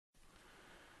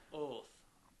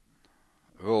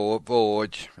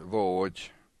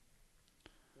Våj.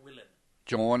 Willen.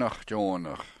 Jonach.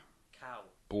 Cow.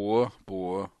 Boer.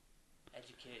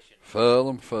 Education.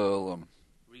 Fulm.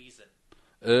 Reason.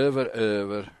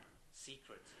 Over.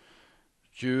 Secret.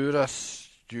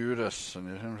 Juras. En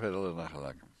er een verder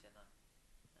nachgelag.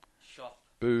 Shop.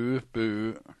 Bu.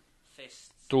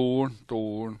 Fists. Toorn.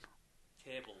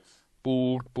 Tables.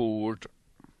 Boord.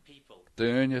 People.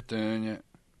 Deunje.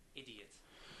 Idiot.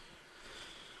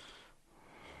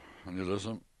 En je lust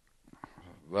hem.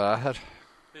 Wager.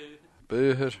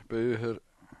 Beuher. Beuher.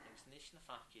 It's nicht na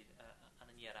fakid an an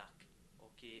Iraq.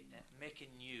 Okay, make a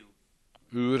new.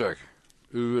 Urig.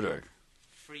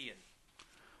 Freeing.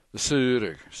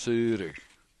 Surig.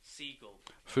 Seagull.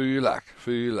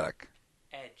 Fulak.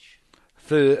 Edge.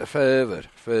 Fever.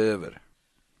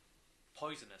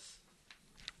 Poisonous.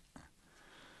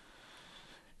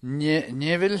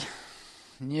 Neville.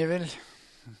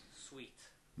 Sweet.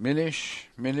 Milish.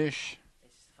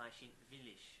 It's fashion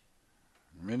village.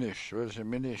 Wat is een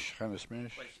milish? Gaan we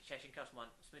sminish? Well, Cheshin Kasman,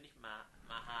 Sminich ma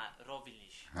ha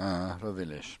rovilish.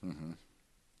 Village.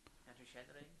 Andrew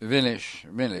Sheddery.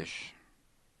 Village.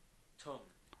 Tongue.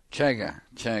 Chagga.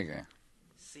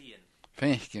 Seeing.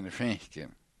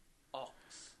 Finken. Ox.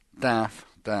 Daff.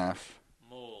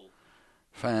 Mole.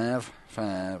 Five.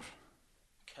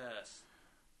 Curse.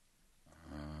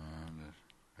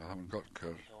 I haven't got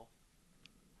curse. No.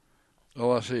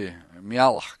 Oh, I see.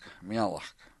 Mialach.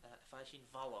 Fashion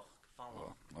Valoch.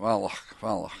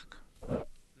 Valach.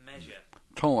 Measure.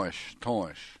 Toish.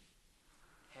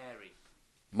 Hairy.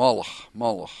 Molach.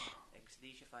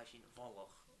 Exdisha fashion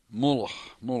Voloch. Mulach.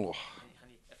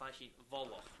 Fashion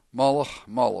Voloch.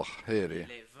 Molach. Heri.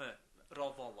 Le v.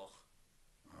 Rovoloch.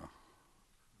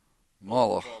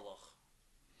 Molach.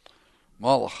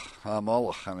 Voloch.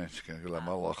 Molach. Gaan eens kijken.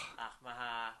 Molach. Ach, ma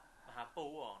ha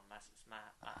bow on. Ma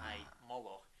ha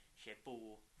moloch. She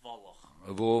bow Voloch.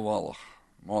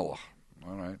 Molach.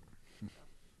 All right.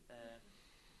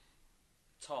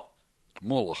 Top.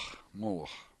 Molach.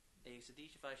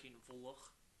 Exdisha fashion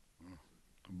Voloch.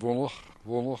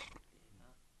 Volach.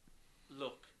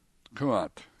 Look. Come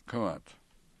out.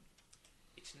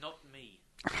 It's not me.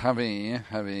 Have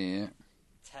you.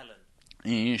 Tellen.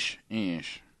 Ish.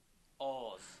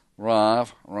 Oz.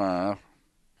 Rav.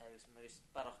 How's most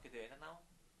barach gedaan now?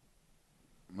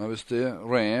 Maar was det?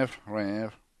 Rav.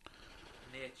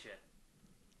 Nature.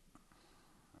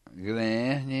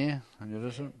 Græ, nee. Han gjør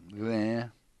det så. Græ.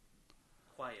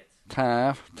 Quiet.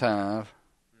 Tav.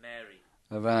 Mary.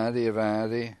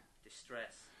 Avadi.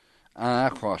 Distress.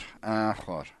 Achor.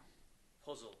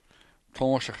 Puzzle.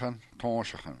 Torschachen.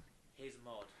 His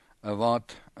mod.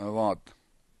 Avad.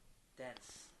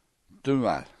 Dense.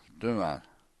 Dual.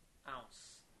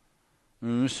 Ounce.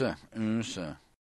 Unse.